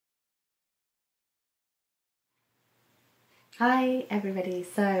Hi everybody,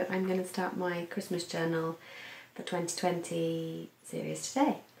 so I'm going to start my Christmas journal for 2020 series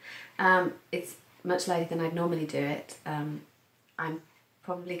today. It's much later than I'd normally do it. I'm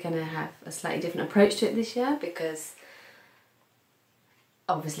probably going to have a slightly different approach to it this year because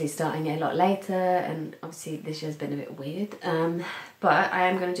obviously starting it a lot later, and obviously this year's been a bit weird. But I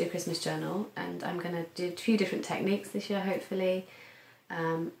am going to do a Christmas journal and I'm going to do a few different techniques this year hopefully.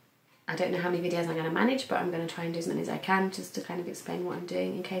 I don't know how many videos I'm going to manage, but I'm going to try and do as many as I can just to kind of explain what I'm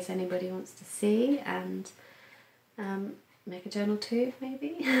doing in case anybody wants to see and make a journal too,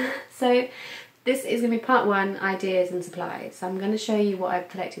 maybe. So this is going to be part one, ideas and supplies. So I'm going to show you what I've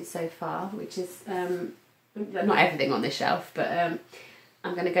collected so far, which is not everything on this shelf, but I'm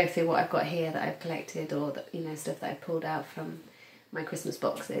going to go through what I've got here that I've collected, or that, stuff that I've pulled out from my Christmas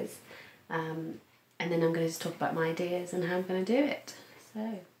boxes. And then I'm going to just talk about my ideas and how I'm going to do it.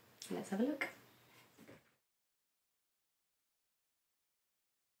 So let's have a look.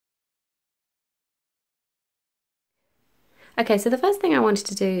 Okay, so the first thing I wanted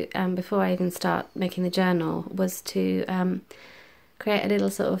to do before I even start making the journal was to create a little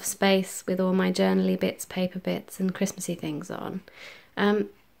sort of space with all my journaly bits, paper bits and Christmassy things on.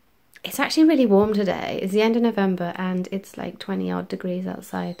 It's actually really warm today. It's the end of November and it's like 20 odd degrees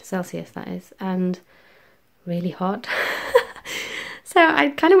outside, Celsius that is, and really hot. So I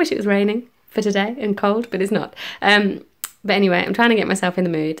kind of wish it was raining for today and cold, but it's not. But anyway, I'm trying to get myself in the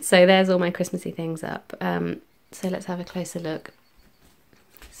mood. So there's all my Christmassy things up. So let's have a closer look.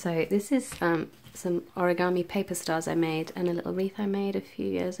 So this is some origami paper stars I made and a little wreath I made a few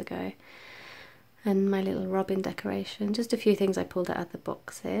years ago. And my little robin decoration. Just a few things I pulled out of the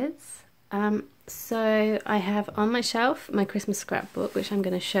boxes. So I have on my shelf my Christmas scrapbook, which I'm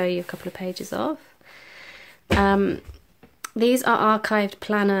going to show you a couple of pages of. These are archived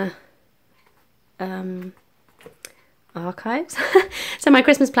planner archives. So my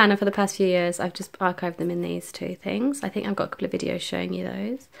Christmas planner for the past few years, I've just archived them in these two things. I think I've got a couple of videos showing you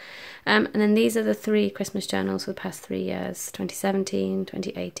those. And then these are the three Christmas journals for the past 3 years, 2017,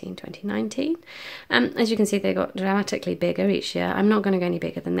 2018, 2019. As you can see, they got dramatically bigger each year. I'm not going to go any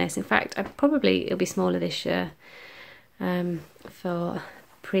bigger than this. In fact, it'll be smaller this year for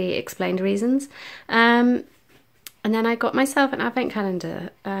pre-explained reasons. And then I got myself an advent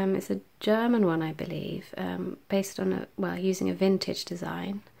calendar. It's a German one, I believe, based on using a vintage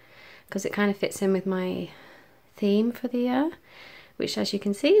design, because it kind of fits in with my theme for the year, which, as you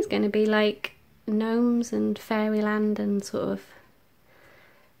can see, is going to be like gnomes and fairyland and sort of,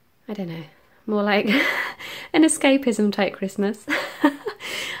 I don't know, more like an escapism type Christmas.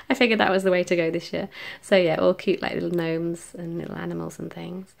 I figured that was the way to go this year. So yeah, all cute like little gnomes and little animals and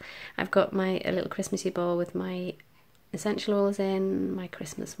things. I've got a little Christmassy bowl with my essential oils in, my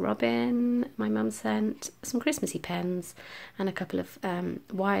Christmas robin my mum sent, some Christmassy pens and a couple of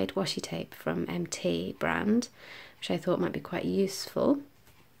wide washi tape from MT brand, which I thought might be quite useful.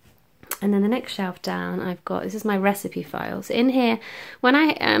 And then the next shelf down, I've got, this is my recipe files. In here, when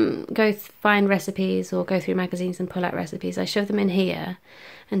I go find recipes or go through magazines and pull out recipes, I shove them in here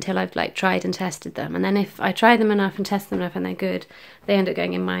until I've like tried and tested them. And then if I try them enough and test them enough and they're good, they end up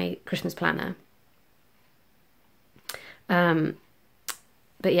going in my Christmas planner.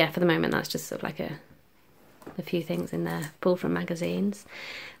 But yeah, for the moment, that's just sort of like a few things in there, pulled from magazines.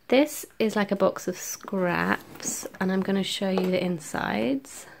 This is like a box of scraps, and I'm going to show you the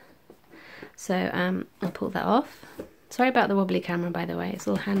insides. So I'll pull that off. Sorry about the wobbly camera, by the way, it's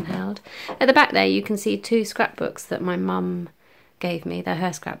all handheld. At the back there, you can see two scrapbooks that my mum gave me. They're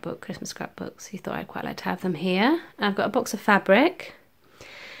her scrapbook, Christmas scrapbooks. She thought I'd quite like to have them here. I've got a box of fabric,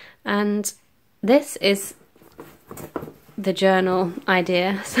 and this is the journal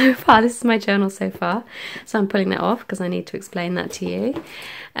idea so far. This is my journal so far, so I'm pulling that off because I need to explain that to you.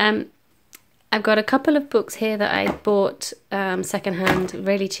 I've got a couple of books here that I bought secondhand,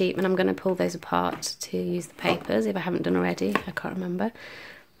 really cheap, and I'm going to pull those apart to use the papers if I haven't done already. I can't remember,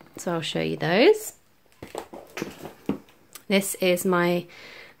 so I'll show you those. This is my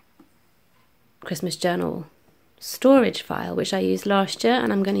Christmas journal storage file, which I used last year,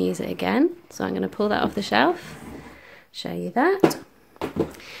 and I'm going to use it again, so I'm going to pull that off the shelf, show you that.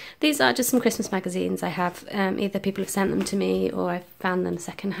 These are just some Christmas magazines I have. Either people have sent them to me or I've found them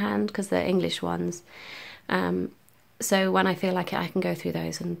secondhand because they're English ones. So when I feel like it, I can go through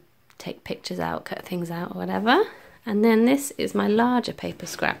those and take pictures out, cut things out or whatever. And then this is my larger paper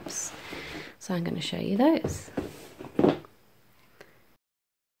scraps. So I'm going to show you those.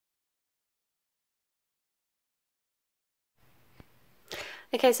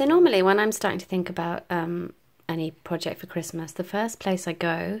 Okay, so normally when I'm starting to think about any project for Christmas, the first place I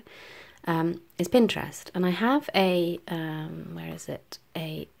go is Pinterest. And I have a, where is it?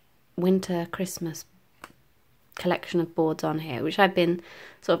 A winter Christmas collection of boards on here, which I've been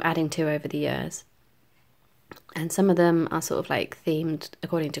sort of adding to over the years. And some of them are sort of like themed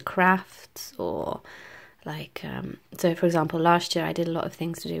according to crafts, or like, so for example, last year I did a lot of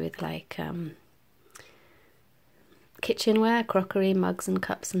things to do with like kitchenware, crockery, mugs and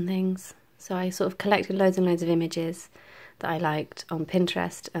cups and things. So I sort of collected loads and loads of images that I liked on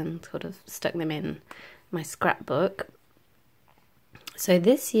Pinterest and sort of stuck them in my scrapbook. So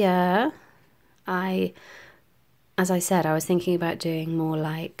this year, as I said, I was thinking about doing more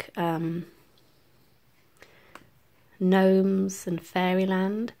like gnomes and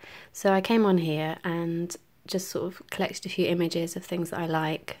fairyland. So I came on here and just sort of collected a few images of things that I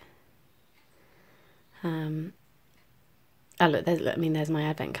like. Oh look, there's my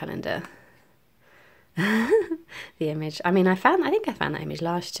advent calendar. The image. I think I found that image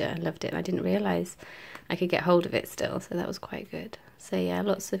last year. I loved it, and I didn't realise I could get hold of it still, so that was quite good. So yeah,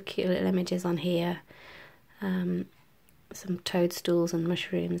 lots of cute little images on here. Some toadstools and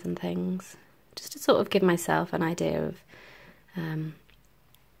mushrooms and things, just to sort of give myself an idea of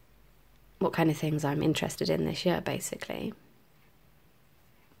what kind of things I'm interested in this year, basically.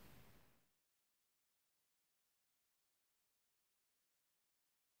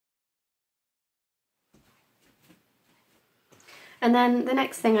 And then the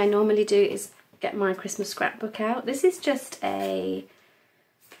next thing I normally do is get my Christmas scrapbook out. This is just a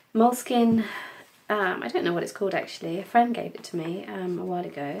moleskin, I don't know what it's called actually, a friend gave it to me a while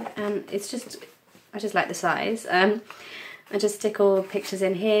ago, and it's just, I just like the size. I just stick all pictures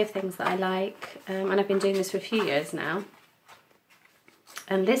in here, things that I like, and I've been doing this for a few years now.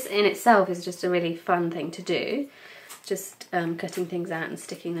 And this in itself is just a really fun thing to do, just cutting things out and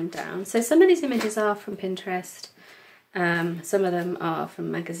sticking them down. So some of these images are from Pinterest. Some of them are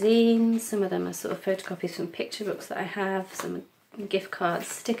from magazines, some of them are sort of photocopies from picture books that I have, some gift cards,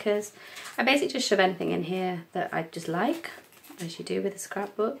 stickers. I basically just shove anything in here that I just like, as you do with a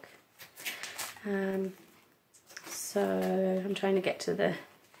scrapbook. So I'm trying to get to the,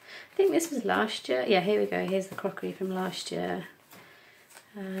 I think this was last year. Yeah, here we go, here's the crockery from last year.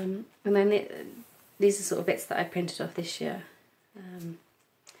 And then these are sort of bits that I printed off this year.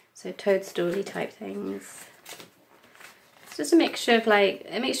 So toadstooly type things. It's just a mixture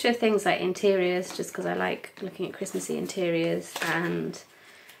of things like interiors, just because I like looking at Christmassy interiors, and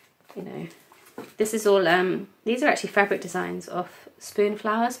you know, this is all these are actually fabric designs off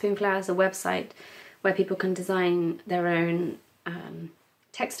Spoonflower. Spoonflower is a website where people can design their own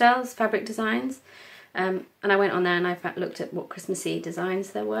textiles, fabric designs. And I went on there and I looked at what Christmassy designs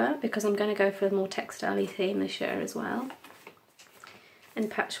there were, because I'm going to go for a more textile-y theme this year as well. And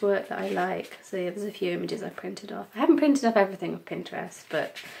patchwork that I like. So yeah, there's a few images I printed off. I haven't printed off everything off Pinterest,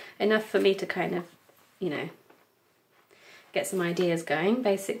 but enough for me to kind of, you know, get some ideas going,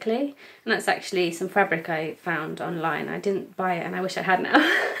 basically. And that's actually some fabric I found online. I didn't buy it, and I wish I had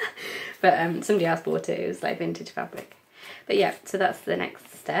now. But somebody else bought it. It was like vintage fabric. But yeah, so that's the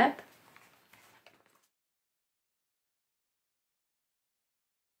next step.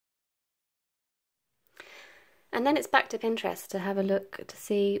 And then it's back to Pinterest to have a look to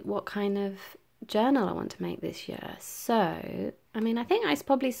see what kind of journal I want to make this year. So, I mean, I think I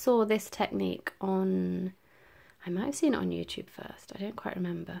probably saw this technique on, I might have seen it on YouTube first, I don't quite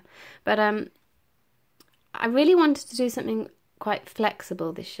remember. But I really wanted to do something quite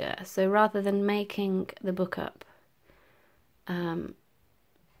flexible this year. So rather than making the book up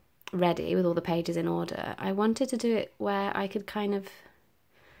ready with all the pages in order, I wanted to do it where I could kind of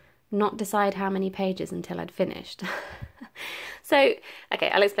not decide how many pages until I'd finished. So, okay,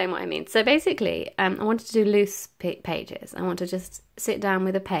 I'll explain what I mean. So basically, I wanted to do loose pages. I want to just sit down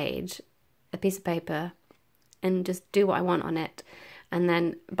with a page, a piece of paper, and just do what I want on it. And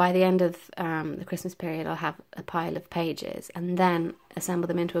then by the end of the Christmas period, I'll have a pile of pages and then assemble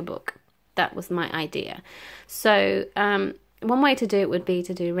them into a book. That was my idea. So one way to do it would be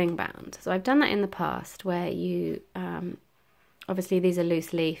to do ring bound. So I've done that in the past, where you obviously these are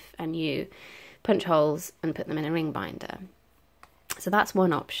loose leaf and you punch holes and put them in a ring binder. So that's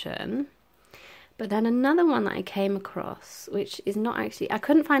one option. But then another one that I came across, which is not actually, I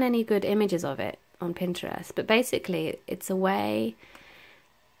couldn't find any good images of it on Pinterest, but basically it's a way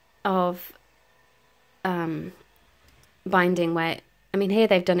of binding where, I mean, here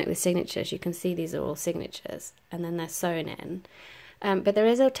they've done it with signatures. You can see these are all signatures and then they're sewn in. But there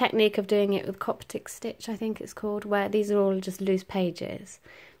is a technique of doing it with Coptic stitch, I think it's called, where these are all just loose pages,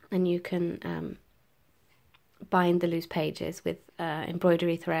 and you can bind the loose pages with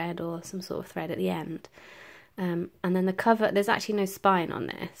embroidery thread or some sort of thread at the end. And then the cover, there's actually no spine on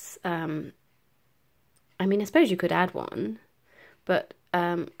this. I mean, I suppose you could add one, but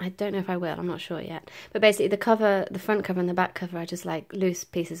I don't know if I will, I'm not sure yet. But basically the cover, the front cover and the back cover are just like loose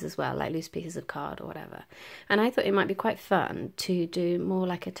pieces as well, like loose pieces of card or whatever. And I thought it might be quite fun to do more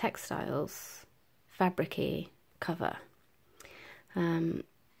like a textiles, fabric-y cover for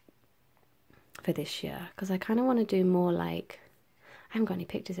this year, because I kind of want to do more like, I haven't got any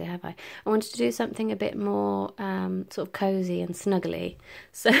pictures here, have I? I wanted to do something a bit more sort of cozy and snuggly.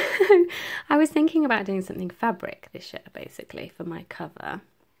 So I was thinking about doing something fabric this year, basically, for my cover.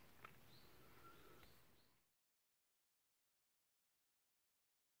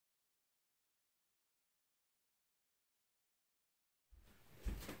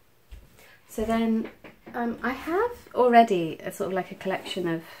 So then I have already a sort of like a collection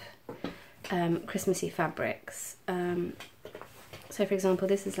of Christmassy fabrics. So for example,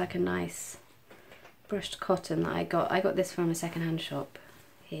 this is like a nice brushed cotton that I got this from a secondhand shop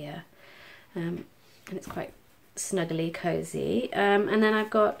here, and it's quite snuggly, cozy. And then I've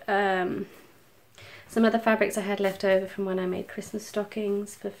got some other fabrics I had left over from when I made Christmas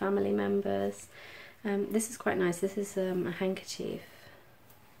stockings for family members. This is quite nice. This is a handkerchief.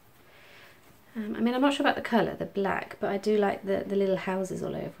 I mean, I'm not sure about the colour, the black, but I do like the little houses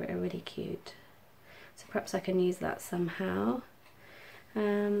all over it are really cute. So perhaps I can use that somehow.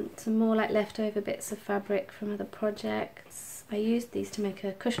 Some more like leftover bits of fabric from other projects. I used these to make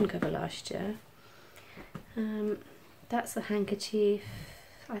a cushion cover last year. That's a handkerchief.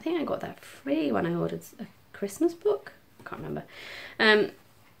 I think I got that free when I ordered a Christmas book. I can't remember. And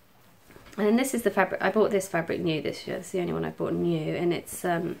then this is the fabric. I bought this fabric new this year. It's the only one I bought new, and it's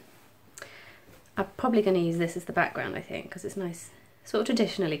I'm probably going to use this as the background, I think, because it's nice, sort of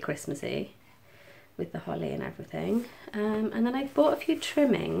traditionally Christmassy with the holly and everything. And then I bought a few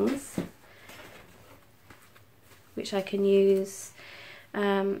trimmings which I can use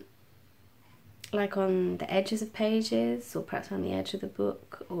like on the edges of pages, or perhaps on the edge of the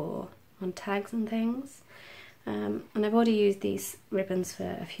book, or on tags and things. And I've already used these ribbons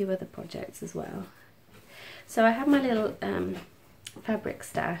for a few other projects as well. So I have my little fabric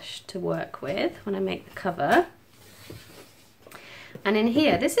stash to work with when I make the cover. And in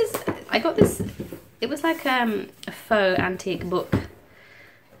here, this is, I got this, it was like a faux antique book.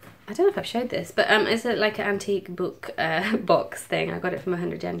 I don't know if I've showed this, but it's like an antique book box thing. I got it from a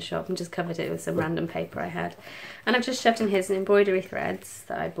 100 yen shop and just covered it with some random paper I had. And I've just shoved in here some embroidery threads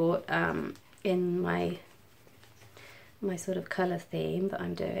that I bought in my sort of colour theme that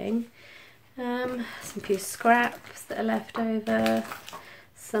I'm doing. Some few scraps that are left over,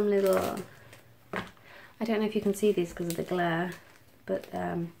 some little, I don't know if you can see these because of the glare, but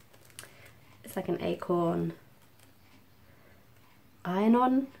it's like an acorn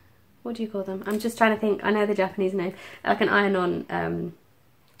iron-on, what do you call them? I'm just trying to think, I know the Japanese name, like an iron-on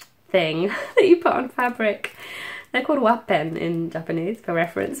thing that you put on fabric. They're called wapen in Japanese for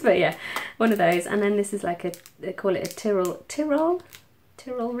reference, but yeah, one of those. And then this is like a, they call it a Tyrol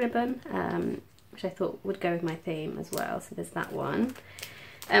ribbon, which I thought would go with my theme as well. So there's that one.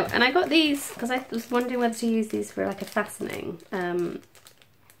 Oh, and I got these because I was wondering whether to use these for like a fastening.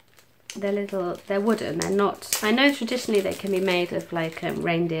 They're wooden, they're not, I know traditionally they can be made of like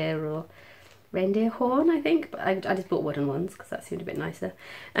reindeer or reindeer horn, I think, but I just bought wooden ones because that seemed a bit nicer.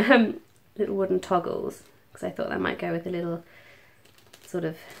 Little wooden toggles, because I thought that might go with the little sort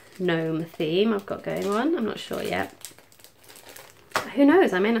of gnome theme I've got going on. I'm not sure yet. Who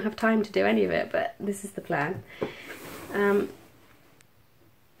knows, I may not have time to do any of it, but this is the plan.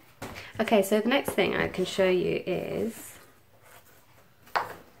 Okay, so the next thing I can show you is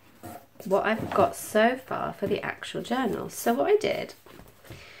what I've got so far for the actual journal. So what I did,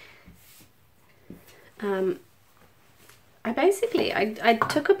 I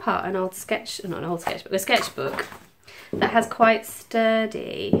took apart an old sketch, not an old sketchbook, a sketchbook that has quite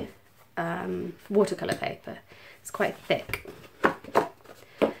sturdy watercolour paper. It's quite thick.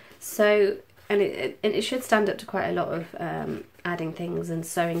 So, and it should stand up to quite a lot of adding things and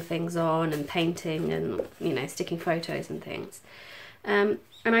sewing things on and painting and, you know, sticking photos and things.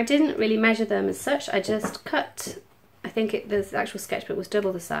 And I didn't really measure them as such. I just cut, I think the actual sketchbook was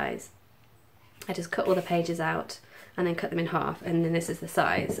double the size. I just cut all the pages out and then cut them in half, and then this is the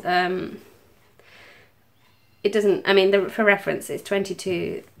size. It doesn't, I mean, for reference, it's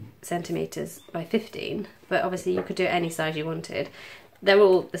 22 centimetres by 15, but obviously you could do it any size you wanted. They're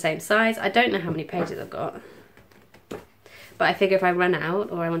all the same size. I don't know how many pages I've got, but I figure if I run out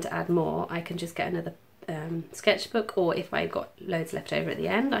or I want to add more, I can just get sketchbook, or if I got loads left over at the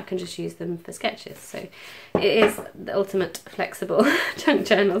end, I can just use them for sketches. So it is the ultimate flexible junk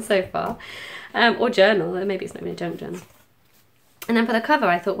journal so far, or journal, maybe it's not even a junk journal. And then for the cover,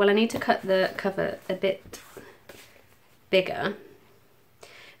 I thought, well, I need to cut the cover a bit bigger,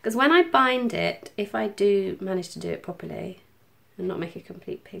 because when I bind it, if I do manage to do it properly and not make a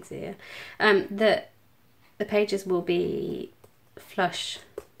complete pig's ear, the pages will be flush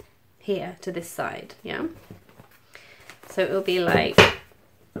here to this side, yeah? So it will be like,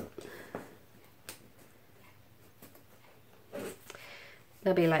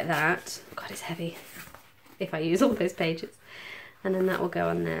 they'll be like that. God, it's heavy if I use all those pages. And then that will go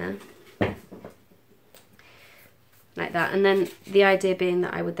on there, like that. And then the idea being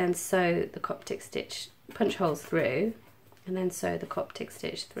that I would then sew the Coptic stitch, punch holes through, and then sew the Coptic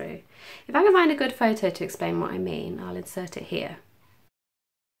stitch through. If I can find a good photo to explain what I mean, I'll insert it here.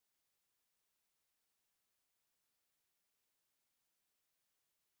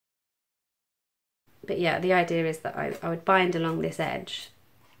 But yeah, the idea is that I would bind along this edge,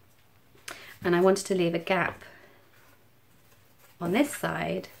 and I wanted to leave a gap on this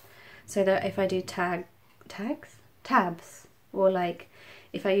side, so that if I do tabs, or like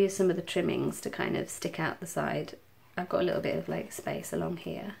if I use some of the trimmings to kind of stick out the side, I've got a little bit of like space along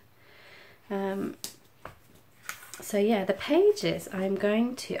here. So yeah, the pages I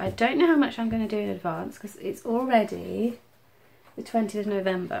don't know how much I'm going to do in advance, because it's already the 20th of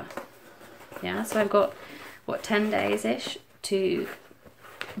November. Yeah, so I've got, what, 10 days-ish to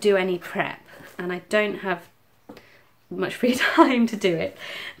do any prep, and I don't have much free time to do it.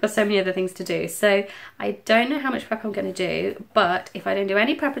 I've got so many other things to do. So I don't know how much prep I'm going to do, but if I don't do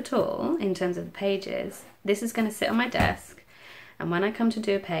any prep at all in terms of the pages, this is going to sit on my desk, and when I come to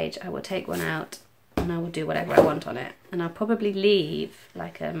do a page, I will take one out and I will do whatever I want on it. And I'll probably leave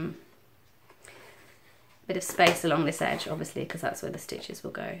like a bit of space along this edge, obviously, because that's where the stitches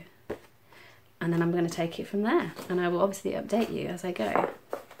will go. And then I'm going to take it from there, and I will obviously update you as I go.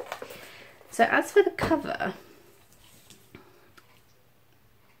 So as for the cover,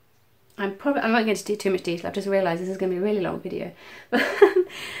 I'm not going to do too much detail. I've just realised this is going to be a really long video.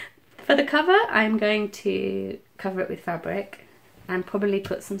 For the cover, I'm going to cover it with fabric and probably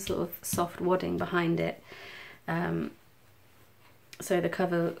put some sort of soft wadding behind it. So the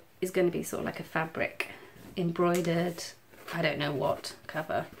cover is going to be sort of like a fabric embroidered, I don't know what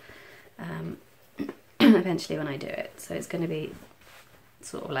cover, eventually when I do it. So it's going to be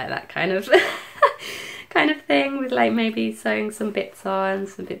sort of like that kind of thing, with like maybe sewing some bits on,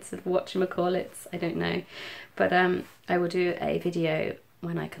 some bits of whatchamacallits, I don't know. But I will do a video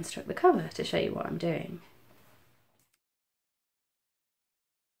when I construct the cover to show you what I'm doing.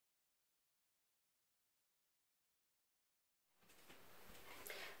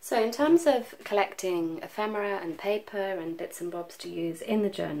 So in terms of collecting ephemera and paper and bits and bobs to use in the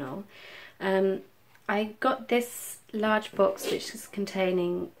journal, I got this large box which is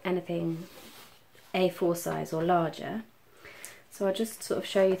containing anything A4 size or larger. So I'll just sort of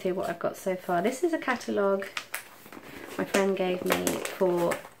show you through what I've got so far. This is a catalogue my friend gave me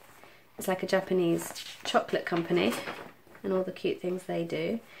for, it's like a Japanese chocolate company and all the cute things they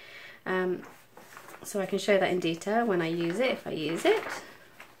do. So I can show that in detail when I use it, if I use it.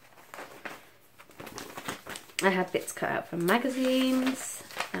 I had bits cut out from magazines,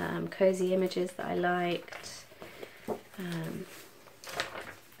 cozy images that I liked.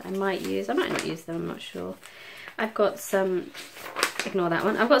 I might not use them, I'm not sure. I've got some, ignore that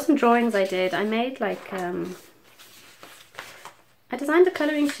one, I've got some drawings I did. I made like, I designed a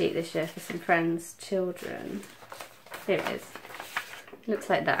colouring sheet this year for some friends' children. Here it is. It looks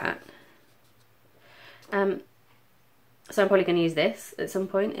like that. So I'm probably going to use this at some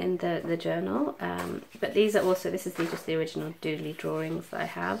point in the journal. But these are also, this is just the original doodly drawings that I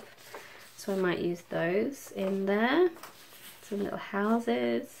have. So I might use those in there. Some little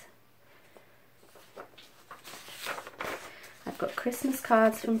houses. I've got Christmas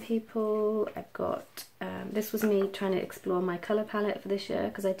cards from people. I've got, this was me trying to explore my colour palette for this year,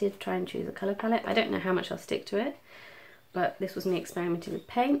 because I did try and choose a colour palette. I don't know how much I'll stick to it, but this was me experimenting with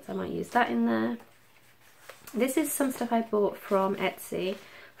paints. I might use that in there. This is some stuff I bought from Etsy,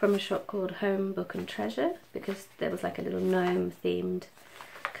 from a shop called Home, Book and Treasure, because there was like a little gnome themed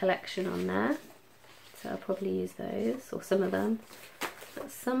collection on there. So I'll probably use those, or some of them,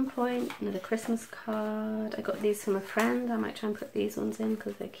 at some point. Another Christmas card. I got these from a friend. I might try and put these ones in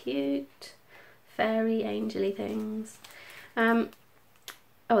because they're cute. Fairy, angel-y things.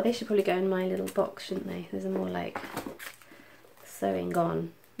 Oh, they should probably go in my little box, shouldn't they? There's a more like sewing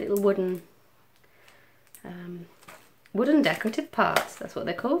on. Little wooden decorative parts, that's what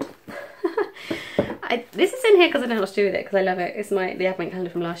they're called. This is in here because I don't know what to do with it, because I love it. It's the advent calendar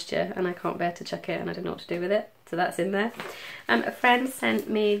from last year, and I can't bear to chuck it, and I don't know what to do with it. So that's in there. A friend sent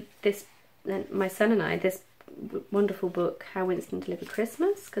me this, my son and I, this wonderful book, How Winston Delivered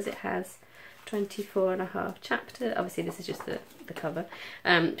Christmas, because it has 24.5 chapters. Obviously this is just the cover.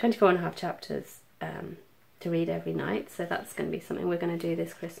 24.5 chapters to read every night, so that's going to be something we're going to do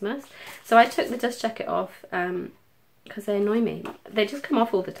this Christmas. So I took the dust jacket off because they annoy me. They just come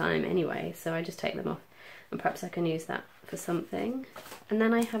off all the time anyway, so I just take them off, and perhaps I can use that for something. And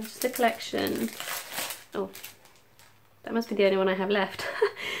then I have just a collection. Oh, that must be the only one I have left.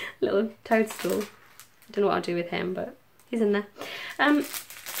 Little toadstool. I don't know what I'll do with him, but he's in there.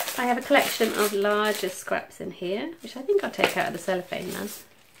 I have a collection of larger scraps in here, which I think I'll take out of the cellophane now.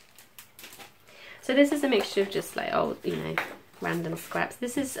 So this is a mixture of just like old, you know, random scraps.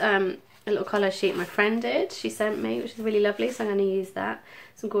 This is a little colour sheet my friend did. She sent me, which is really lovely, so I'm going to use that.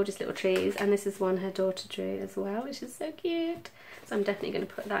 Some gorgeous little trees, and this is one her daughter drew as well, which is so cute. So I'm definitely going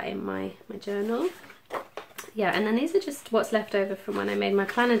to put that in my journal. Yeah, and then these are just what's left over from when I made my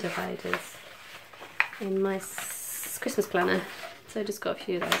planner dividers in my Christmas planner. So I just got a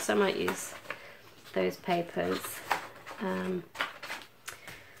few of those, so I might use those papers.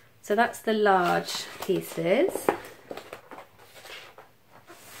 So that's the large pieces.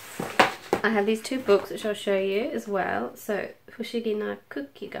 I have these two books which I'll show you as well. So Fushigi na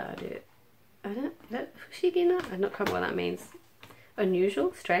Kuki Garu. Fushigi na? I can't remember what that means.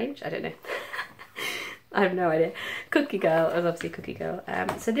 Unusual? Strange? I don't know. I have no idea. Cookie Girl is obviously Cookie Girl.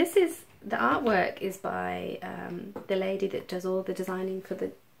 So this is, the artwork is by the lady that does all the designing for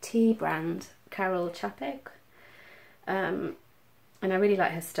the tea brand, Carol Chapek. And I really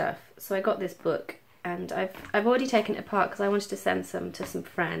like her stuff. So I got this book, and I've already taken it apart because I wanted to send some to some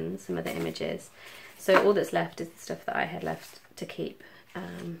friends, some of the images. So all that's left is the stuff that I had left to keep.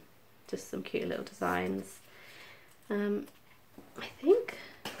 Just some cute little designs. I think,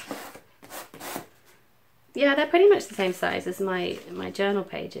 yeah, they're pretty much the same size as my journal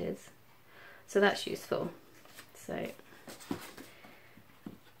pages, so that's useful. So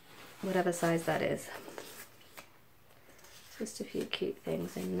whatever size that is. Just a few cute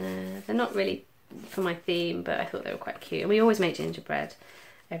things in there. They're not really for my theme, but I thought they were quite cute. And we always make gingerbread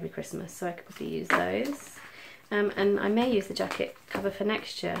every Christmas, so I could probably use those. And I may use the jacket cover for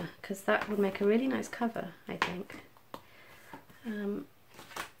next year, because that would make a really nice cover, I think. And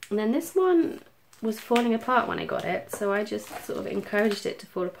then this one was falling apart when I got it, so I just sort of encouraged it to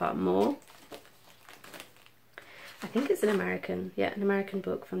fall apart more. I think it's an American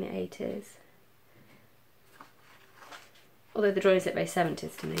book from the 80s. Although the drawings look very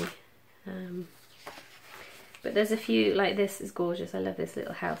 70s to me. But there's a few, like this is gorgeous. I love this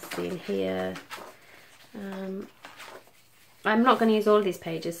little house scene here. I'm not going to use all of these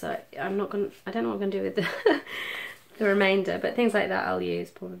pages, so I don't know what I'm going to do with the remainder, but things like that I'll use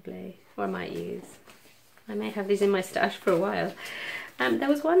probably, or I might use. I may have these in my stash for a while. There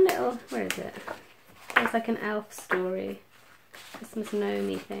was one little, where is it? There's like an elf story, Christmas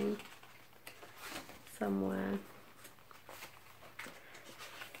Nomi thing somewhere.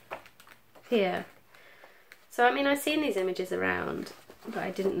 Here. So I mean, I've seen these images around, but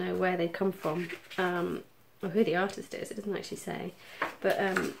I didn't know where they'd come from, or who the artist is. It doesn't actually say, but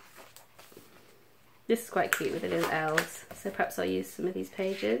this is quite cute with the little elves, so perhaps I'll use some of these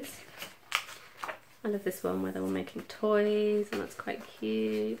pages. I love this one where they're all making toys, and that's quite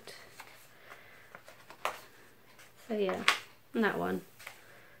cute. So yeah, and that one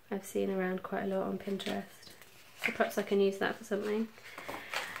I've seen around quite a lot on Pinterest, so perhaps I can use that for something.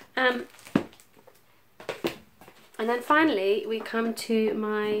 And then finally we come to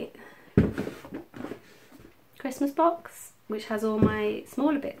my Christmas box, which has all my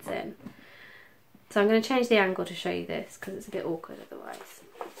smaller bits in. So I'm going to change the angle to show you this because it's a bit awkward otherwise.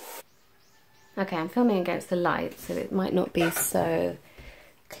 Okay, I'm filming against the light, so it might not be so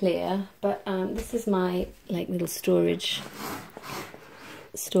clear, but this is my like little storage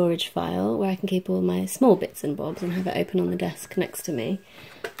file where I can keep all my small bits and bobs and have it open on the desk next to me.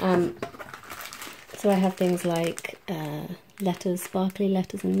 So I have things like letters, sparkly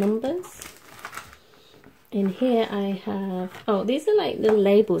letters and numbers. In here I have, oh, these are like little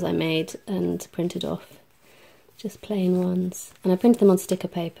labels I made and printed off, just plain ones. And I printed them on sticker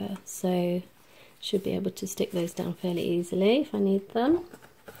paper, so should be able to stick those down fairly easily if I need them.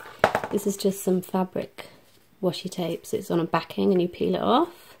 This is just some fabric washi tape, so it's on a backing and you peel it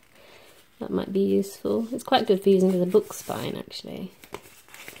off. That might be useful. It's quite good for using as a book spine actually.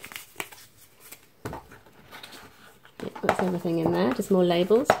 Yeah, that's everything in there, just more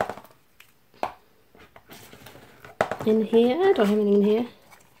labels. In here, do I have anything in here?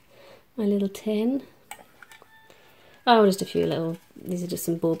 My little tin, Oh, just a few little, these are just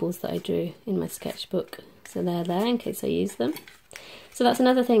some baubles that I drew in my sketchbook. So they're there in case I use them. So that's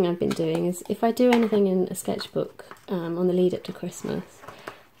another thing I've been doing, is if I do anything in a sketchbook on the lead up to Christmas,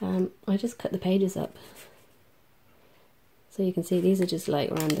 I just cut the pages up. So you can see these are just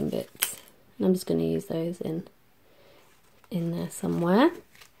like random bits. And I'm just going to use those in there somewhere.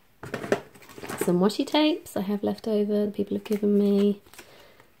 Some washi tapes I have left over that people have given me.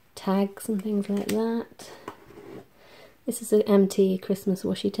 Tags and things like that. This is an empty Christmas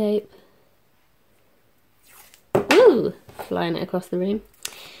washi tape. Ooh! Flying it across the room.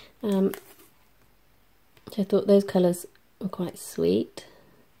 So I thought those colours were quite sweet.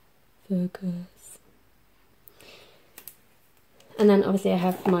 Focus. And then obviously I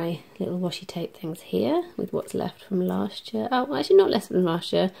have my little washi tape things here with what's left from last year. Oh, actually not less from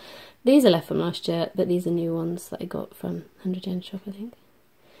last year. These are left from last year, but these are new ones that I got from 100 Yen shop, I think.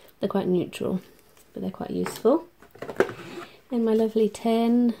 They're quite neutral, but they're quite useful. And my lovely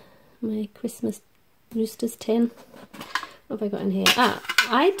tin, my Christmas roosters tin. What have I got in here?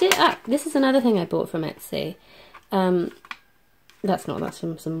 This is another thing I bought from Etsy. That's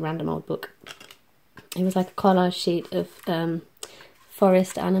from some random old book. It was like a collage sheet of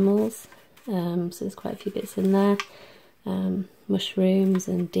forest animals. So there's quite a few bits in there. Mushrooms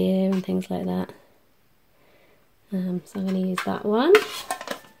and deer and things like that. So I'm going to use that one.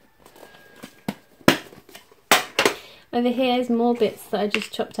 Over here is more bits that I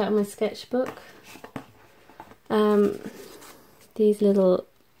just chopped out of my sketchbook. These little,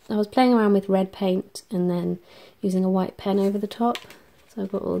 I was playing around with red paint and then using a white pen over the top. So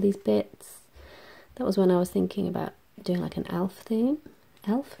I've got all these bits. That was when I was thinking about doing like an gnome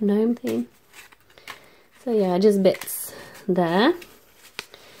theme. So yeah, just bits there.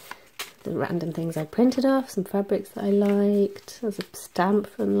 The random things I printed off, some fabrics that I liked. There's a stamp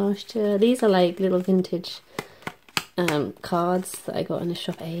from last year. These are like little vintage cards that I got in a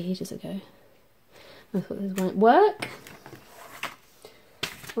shop ages ago. I thought this might work.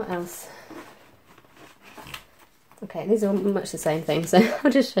 What else? Okay, these are much the same thing, so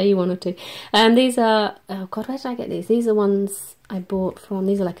I'll just show you one or two. These are, oh god, where did I get these? These are ones I bought from,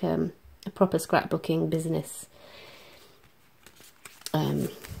 these are like a proper scrapbooking business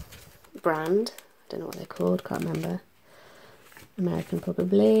brand. I don't know what they're called, can't remember. American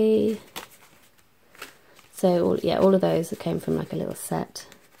probably. So all of those came from like a little set.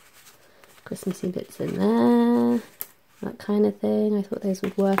 Christmassy bits in there, that kind of thing. I thought those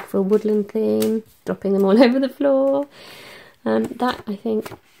would work for a woodland theme, dropping them all over the floor. That, I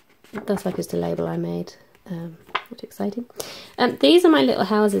think, that's like just a label I made. What exciting. These are my little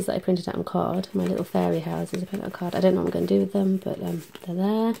houses that I printed out on card, my little fairy houses I printed out on card. I don't know what I'm going to do with them, but they're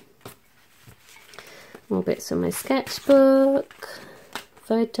there. More bits from my sketchbook,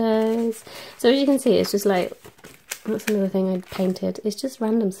 photos. So as you can see, it's just like, that's another thing I painted. It's just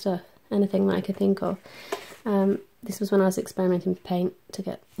random stuff, anything that I could think of. This was when I was experimenting with paint to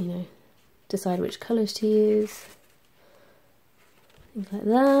get, decide which colours to use. Things like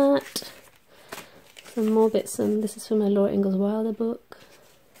that. Some more bits, this is from a Laura Ingalls Wilder book.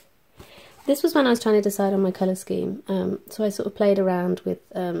 This was when I was trying to decide on my colour scheme. So I sort of played around with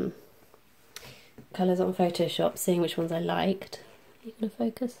colours on Photoshop, seeing which ones I liked. Are you going to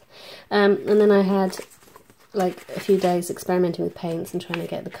focus? And then I had like a few days experimenting with paints and trying to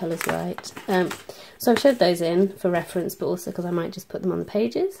get the colours right. So I've shoved those in for reference, but also because I might just put them on the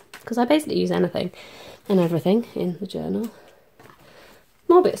pages, because I basically use anything and everything in the journal.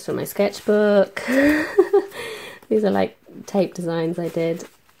 More bits from my sketchbook. These are like tape designs I did.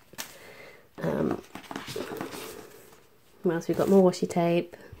 What else? We've got more washi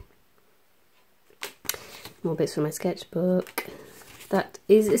tape. More bits from my sketchbook.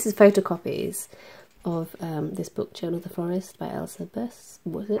 This is photocopies of this book, Joan of the Forest by Elsa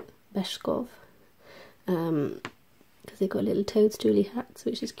Beshkov. Because they've got little toadstooly hats,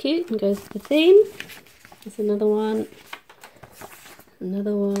 which is cute and goes with the theme. There's another one.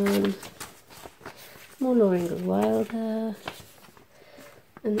 Another one. More Laura Ingalls Wilder.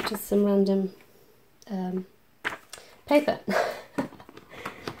 And just some random paper.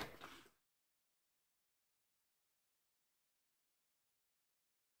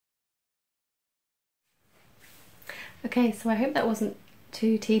 Okay, so I hope that wasn't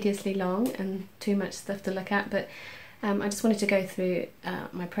too tediously long and too much stuff to look at, but I just wanted to go through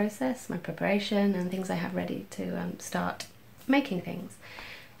my process, my preparation, and things I have ready to start making things.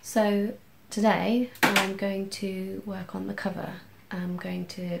 So today I'm going to work on the cover. I'm going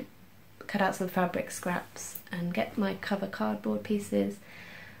to cut out some fabric scraps and get my cover cardboard pieces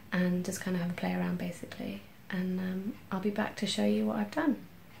and just kind of have a play around basically, and I'll be back to show you what I've done.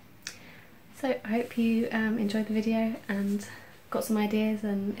 So I hope you enjoyed the video and got some ideas,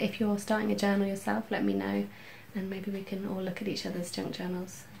 and if you're starting a journal yourself, let me know and maybe we can all look at each other's junk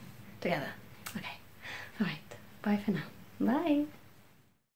journals together. Okay, alright, bye for now. Bye!